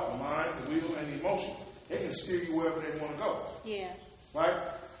is the heart? The mind, the will, and the emotion. They can steer you wherever they want to go. Yeah. Right?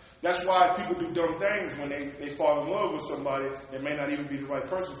 That's why people do dumb things when they fall in love with somebody that may not even be the right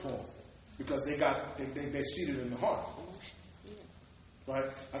person for them. Because they're seated in the heart. Right?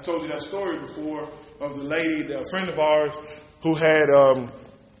 I told you that story before of the lady, a friend of ours, who had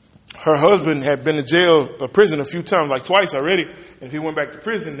her husband had been to prison a few times, like twice already. And if he went back to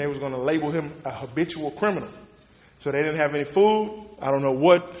prison, they was going to label him a habitual criminal. So they didn't have any food. I don't know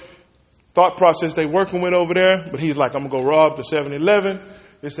what thought process they working with over there, but he's like, I'm going to go rob the 7-Eleven.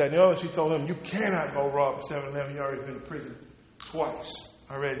 This, that, and the other. She told him, you cannot go rob the 7-Eleven. You already been to prison twice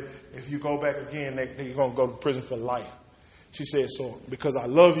already. If you go back again, you're going to go to prison for life. She said, so because I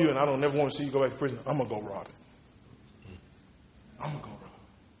love you and I don't never want to see you go back to prison, I'm going to go rob it. I'm going to go rob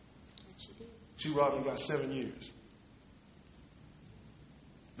it. She robbed him, got 7 years.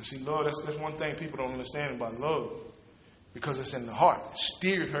 But see, love, that's one thing people don't understand about love. Because it's in the heart. It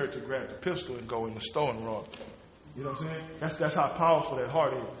steered her to grab the pistol and go in the store and rob. You know what I'm saying? That's how powerful that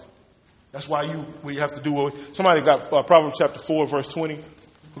heart is. That's why we have to do what somebody got Proverbs chapter 4, verse 20.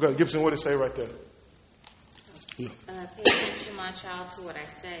 We got Gibson, what did it say right there? Pay attention, my child, to what I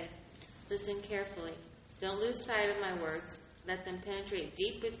say. Listen carefully. Don't lose sight of my words. Let them penetrate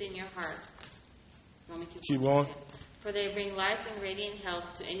deep within your heart. Keep going. For they bring life and radiant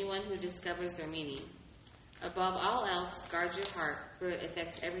health to anyone who discovers their meaning. Above all else, guard your heart, for it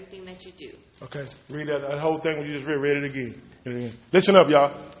affects everything that you do. Okay, read that whole thing when you just read it again. Listen up,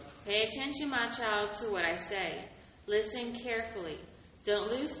 y'all. Pay attention, my child, to what I say. Listen carefully. Don't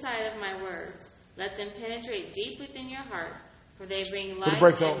lose sight of my words. Let them penetrate deep within your heart, for they bring life.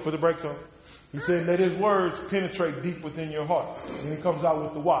 Put the brakes on. He said, let his words penetrate deep within your heart. And he comes out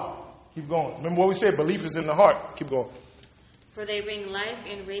with the why. Keep going. Remember what we said, belief is in the heart. Keep going. For they bring life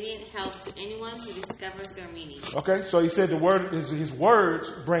and radiant health to anyone who discovers their meaning. Okay, so he said his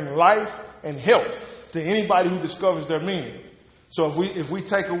words bring life and health to anybody who discovers their meaning. So if we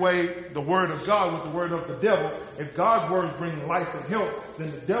take away the word of God with the word of the devil, if God's words bring life and health,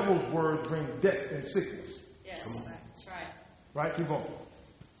 then the devil's words bring death and sickness. Yes, that's right. Right? Keep going.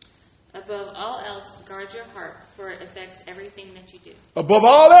 Above all else, guard your heart, for it affects everything that you do. Above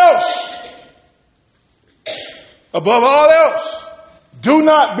all else, do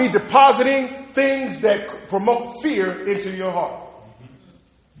not be depositing things that promote fear into your heart.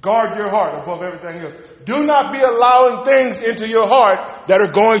 Guard your heart above everything else. Do not be allowing things into your heart that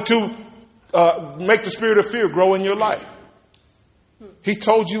are going to make the spirit of fear grow in your life. He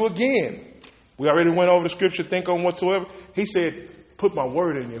told you again. We already went over the scripture, think on whatsoever. He said, put my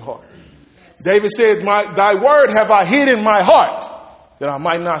word in your heart. David said, thy word have I hid in my heart that I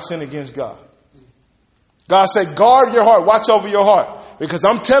might not sin against God. God said, guard your heart. Watch over your heart. Because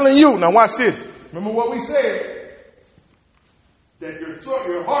I'm telling you, now watch this. Remember what we said? That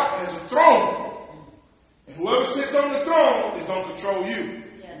your heart has a throne. And whoever sits on the throne is going to control you.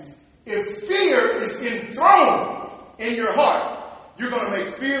 Yes. If fear is enthroned in your heart, you're going to make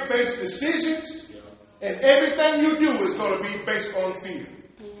fear-based decisions. And everything you do is going to be based on fear.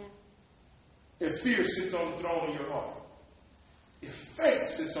 If fear sits on the throne of your heart. If faith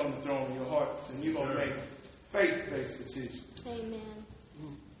sits on the throne of your heart, then you're going to make faith-based decisions. Amen.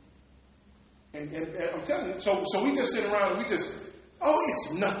 And I'm telling you, so we just sit around and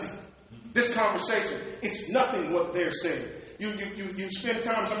it's nothing. This conversation, it's nothing what they're saying. You spend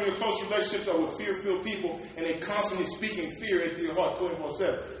time, some of your close relationships are with fear-filled people, and they're constantly speaking fear into your heart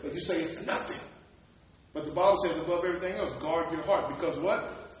 24/7. But you say it's nothing. But the Bible says above everything else, guard your heart. Because what?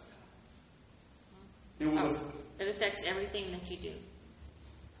 It affects everything that you do.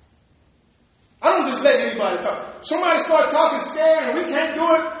 I don't just let anybody talk. Somebody start talking scared and we can't do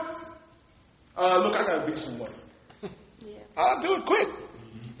it. Look, I got to beat someone. Yeah. I'll do it quick.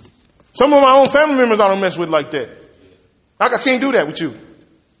 Some of my own family members I don't mess with like that. I can't do that with you.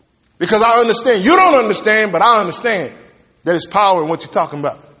 Because I understand. You don't understand, but I understand that it's power in what you're talking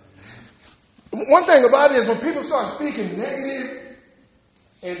about. One thing about it is when people start speaking negative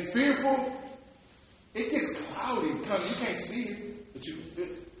and fearful, it gets cloudy. You can't see it, but you can feel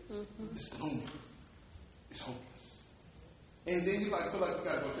it. Mm-hmm. It's gloomy. It's hopeless. And then you feel like you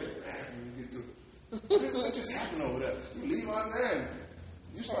got to go take a bath when you get through. What just happened over there? You leave out there and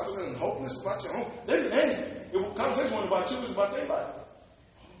you start feeling hopeless about your own. The conversation wasn't about you, it was about their life.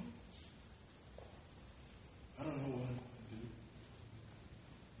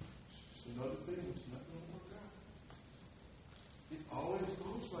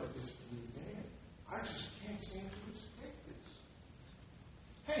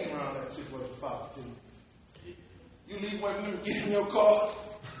 that situation with Father. You leave away from them, get in your car,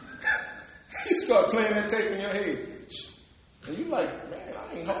 you start playing that tape in your head. And you like, man,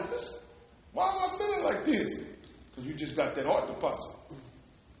 I ain't hopeless. Why am I feeling like this? Because you just got that heart deposit.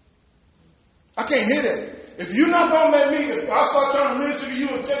 I can't hear that. If you're not going to let me, if I start trying to minister to you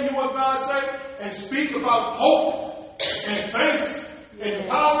and tell you what God say and speak about hope and faith and the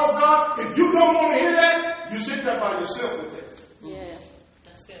power of God, if you don't want to hear that, you sit there by yourself with that. Yeah,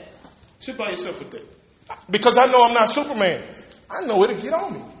 that's good. Sit by yourself with that. Because I know I'm not Superman. I know it'll get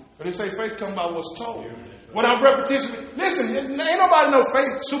on me. But they say faith comes by what's told. When I'm repetition, listen, ain't nobody no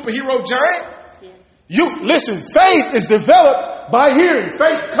faith superhero giant. You listen, faith is developed by hearing.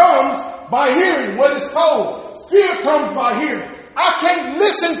 Faith comes by hearing what is told. Fear comes by hearing. I can't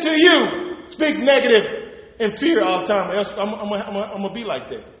listen to you speak negative and fear all the time. Else I'm going to be like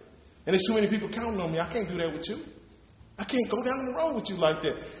that. And there's too many people counting on me. I can't do that with you. I can't go down the road with you like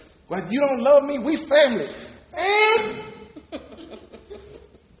that. Like, you don't love me, we family. And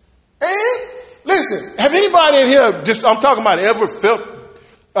listen, have anybody in here, I'm talking about, ever felt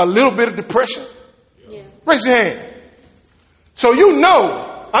a little bit of depression? Yeah. Raise your hand. So you know,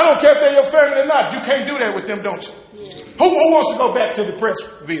 I don't care if they're your family or not, you can't do that with them, don't you? Yeah. Who wants to go back to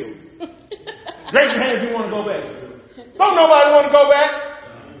Depressville? Raise your hand if you want to go back. Don't nobody want to go back.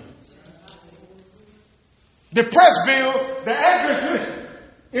 Depressville, the address, listen.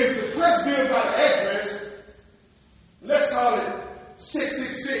 If Depressville got an address, let's call it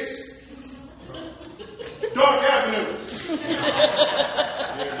 666 Dark Avenue.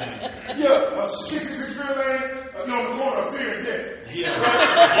 Yeah, 666 Real Lane, on the corner of Fear and Death. Yeah.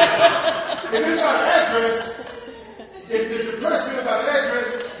 Right? If it's got an address, if the Depressville got an address,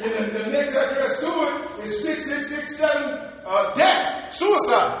 then the next address to it is 6667 Death,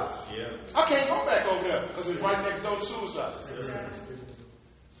 Suicide. Yeah. I can't go back over there because it's right next door to suicide.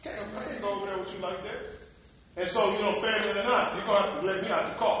 I can't go over there with you like that. And so, family or not, you're going to have to let me out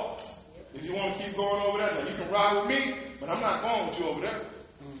the car. If you want to keep going over there, now you can ride with me, but I'm not going with you over there.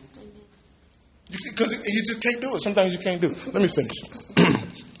 Because you just can't do it. Sometimes you can't do it. Let me finish.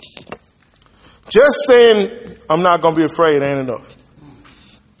 Just saying I'm not going to be afraid ain't enough.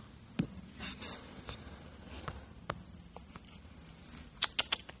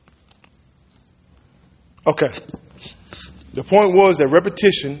 Okay. The point was that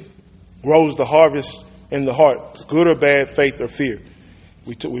repetition grows the harvest in the heart, good or bad, faith or fear.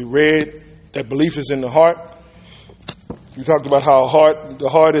 We read that belief is in the heart. We talked about how the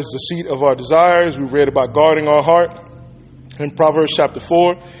heart is the seat of our desires. We read about guarding our heart in Proverbs chapter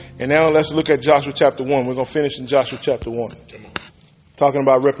 4. And now let's look at Joshua chapter 1. We're going to finish in Joshua chapter 1. Talking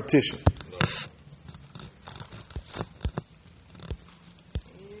about repetition.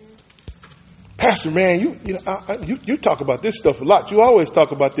 Pastor, man, you talk about this stuff a lot. You always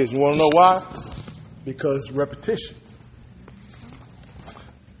talk about this. You want to know why? Because repetition.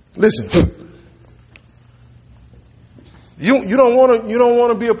 Listen, you don't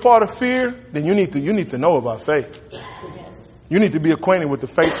want to be a part of fear. Then you need to know about faith. Yes. You need to be acquainted with the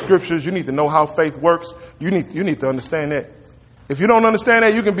faith scriptures. You need to know how faith works. You need to understand that. If you don't understand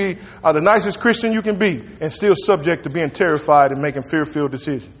that, you can be the nicest Christian you can be and still subject to being terrified and making fear-filled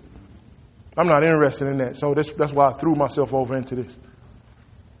decisions. I'm not interested in that. So that's why I threw myself over into this.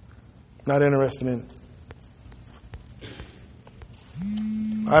 Not interested in it.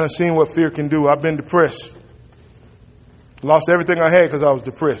 I done seen what fear can do. I've been depressed. Lost everything I had because I was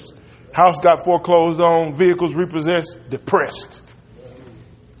depressed. House got foreclosed on, vehicles repossessed, depressed.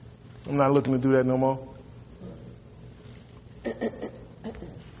 I'm not looking to do that no more.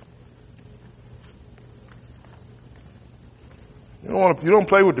 You don't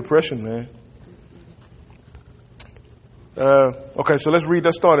play with depression, man. Okay, so let's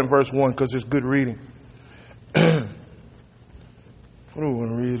start in verse 1 because it's good reading. What do we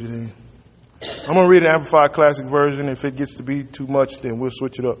want to read today? I'm going to read the Amplified Classic Version. If it gets to be too much, then we'll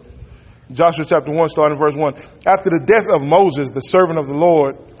switch it up. Joshua chapter 1, starting verse 1. After the death of Moses, the servant of the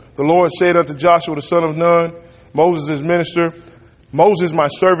Lord said unto Joshua the son of Nun, Moses' minister, Moses, my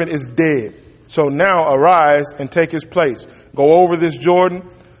servant, is dead. So now arise and take his place. Go over this Jordan,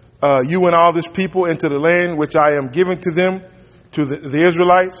 you and all this people, into the land which I am giving to them, to the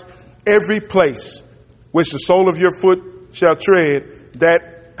Israelites. Every place which the sole of your foot shall tread,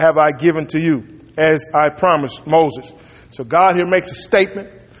 that have I given to you, as I promised Moses. So God here makes a statement.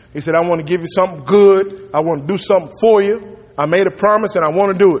 He said, I want to give you something good. I want to do something for you. I made a promise and I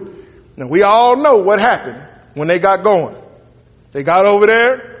want to do it. Now, we all know what happened when they got going. They got over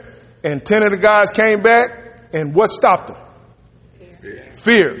there and 10 of the guys came back, and what stopped them?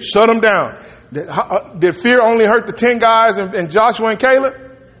 Fear. Shut them down. Did fear only hurt the 10 guys and Joshua and Caleb?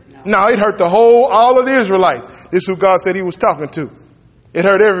 No. No, it hurt all of the Israelites. This is who God said he was talking to. It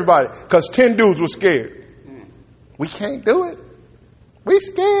hurt everybody because 10 dudes were scared. We can't do it. We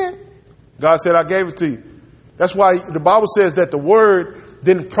scared. God said, I gave it to you. That's why the Bible says that the word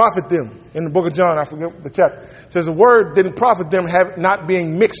didn't profit them. In the book of John, I forget the chapter. It says the word didn't profit them not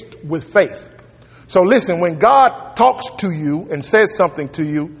being mixed with faith. So listen, when God talks to you and says something to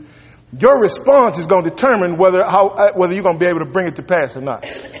you, your response is going to determine whether you're going to be able to bring it to pass or not.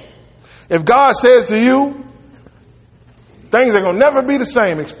 If God says to you, things are going to never be the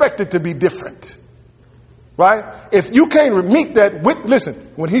same, expect it to be different. Right? If you can't meet that listen,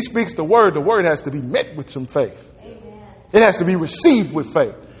 when he speaks the word has to be met with some faith. Amen. It has to be received with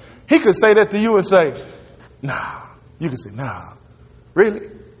faith. He could say that to you and say, nah. You could say, nah. Really?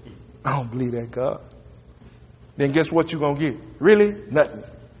 I don't believe that, God. Then guess what you're going to get? Really? Nothing.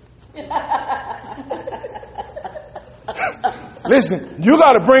 Listen, you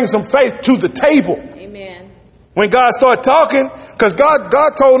got to bring some faith to the table. Amen. When God started talking, because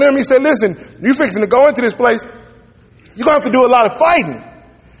God told him, he said, listen, you fixing to go into this place, you're going to have to do a lot of fighting.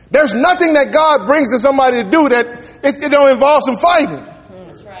 There's nothing that God brings to somebody to do that it don't involve some fighting.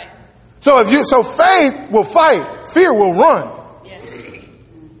 That's right. So faith will fight, fear will run. Yes.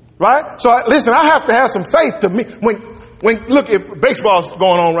 Right? So listen, I have to have some faith to me. When look, if baseball's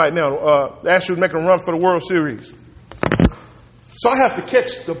going on right now, Astros making a run for the World Series. So I have to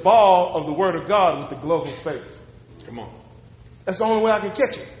catch the ball of the Word of God with the glove of faith. Come on. That's the only way I can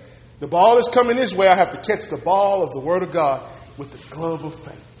catch it. The ball is coming this way. I have to catch the ball of the Word of God with the glove of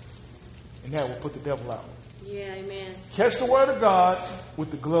faith. And that will put the devil out. Yeah, amen. Catch the Word of God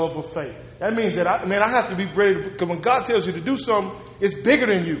with the glove of faith. That means that I have to be ready. Because when God tells you to do something, it's bigger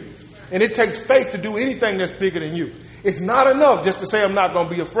than you. And it takes faith to do anything that's bigger than you. It's not enough just to say I'm not going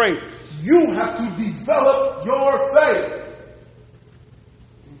to be afraid. You have to develop your faith.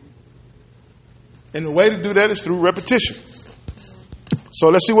 And the way to do that is through repetition. So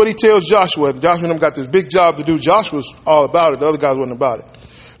let's see what he tells Joshua. Joshua and them got this big job to do. Joshua's all about it. The other guys wasn't about it.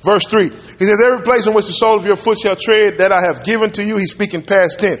 Verse 3. He says, every place in which the sole of your foot shall tread, that I have given to you. He's speaking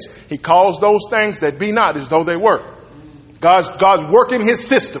past tense. He calls those things that be not as though they were. God's working his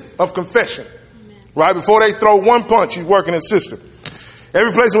system of confession. Amen. Right before they throw one punch, he's working his system.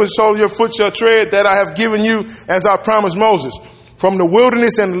 Every place in which the sole of your foot shall tread, that I have given you, as I promised Moses. From the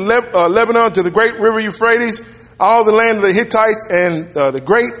wilderness and Lebanon to the great river Euphrates, all the land of the Hittites and the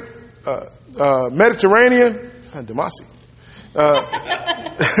great Mediterranean,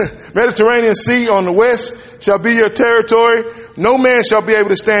 Mediterranean Sea on the west shall be your territory. No man shall be able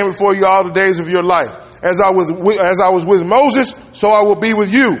to stand before you all the days of your life. As I was with Moses, so I will be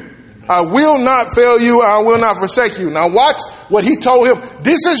with you. I will not fail you. I will not forsake you. Now watch what he told him.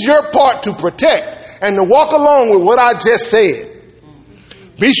 This is your part to protect and to walk along with what I just said.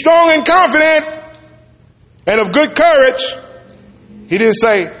 Be strong and confident and of good courage. He didn't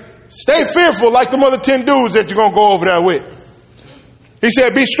say, stay fearful like them other 10 dudes that you're going to go over there with. He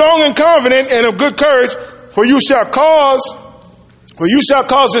said, be strong and confident and of good courage, for you shall cause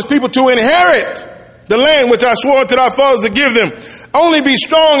this people to inherit the land which I swore to thy fathers to give them. Only be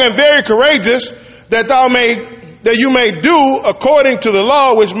strong and very courageous, that you may do according to the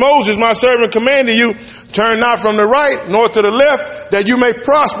law which Moses my servant commanded you. Turn not from the right nor to the left, that you may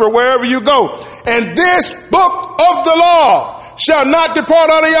prosper wherever you go. And this book of the law shall not depart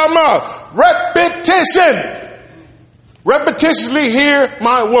out of your mouth. Repetitiously hear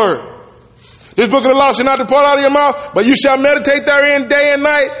my word. This book of the law shall not depart out of your mouth, but you shall meditate therein day and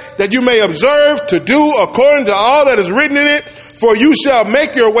night, that you may observe to do according to all that is written in it. For you shall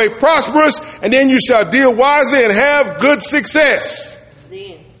make your way prosperous, and then you shall deal wisely and have good success.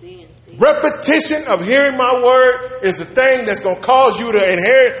 Repetition of hearing my word is the thing that's going to cause you to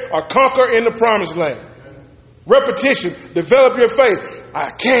inherit or conquer in the promised land. Repetition. Develop your faith.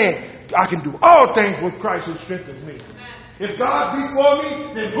 I can do all things with Christ who strengthens me. If God be for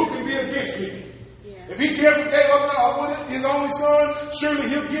me, then who can be against me? Yeah. If he gave up his only son, surely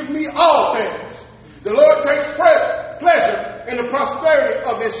he'll give me all things. The Lord takes pleasure in the prosperity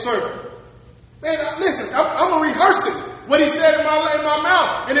of his servant. Man, listen, I'm rehearsing what he said in my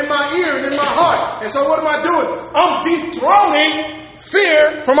mouth and in my ear and in my heart. And so what am I doing? I'm dethroning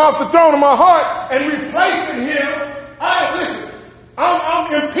fear from off the throne of my heart and replacing him.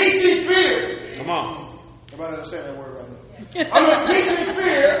 I'm impeaching fear. Come on. Everybody understand that word right now? I'm impeaching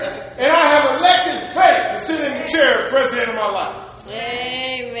fear, and I have elected faith to sit in the chair of president of my life.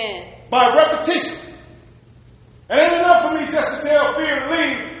 Amen. By repetition. It ain't enough for me just to tell fear to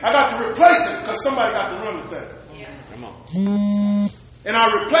leave. I got to replace it because somebody got to run the thing. Yeah. Come on. And I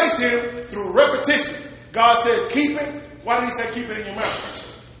replace him through repetition. God said, keep it. Why did he say keep it in your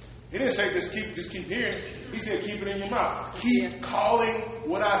mouth? He didn't say just keep hearing. He said keep it in your mouth. Keep calling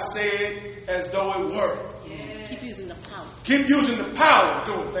what I said as though it were. Keep using the power. Keep using the power.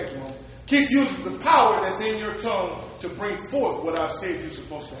 Good. Thank you, Mom. Keep using the power that's in your tongue to bring forth what I've said you're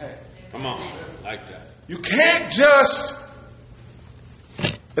supposed to have. Come on. Like that. You can't just...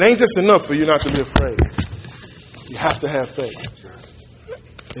 It ain't just enough for you not to be afraid. You have to have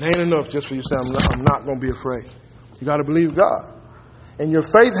faith. It ain't enough just for you to say, I'm not going to be afraid. You got to believe God. And your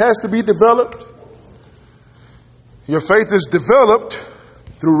faith has to be developed. Your faith is developed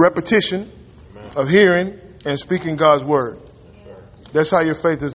through repetition of hearing and speaking God's word. That's how your faith is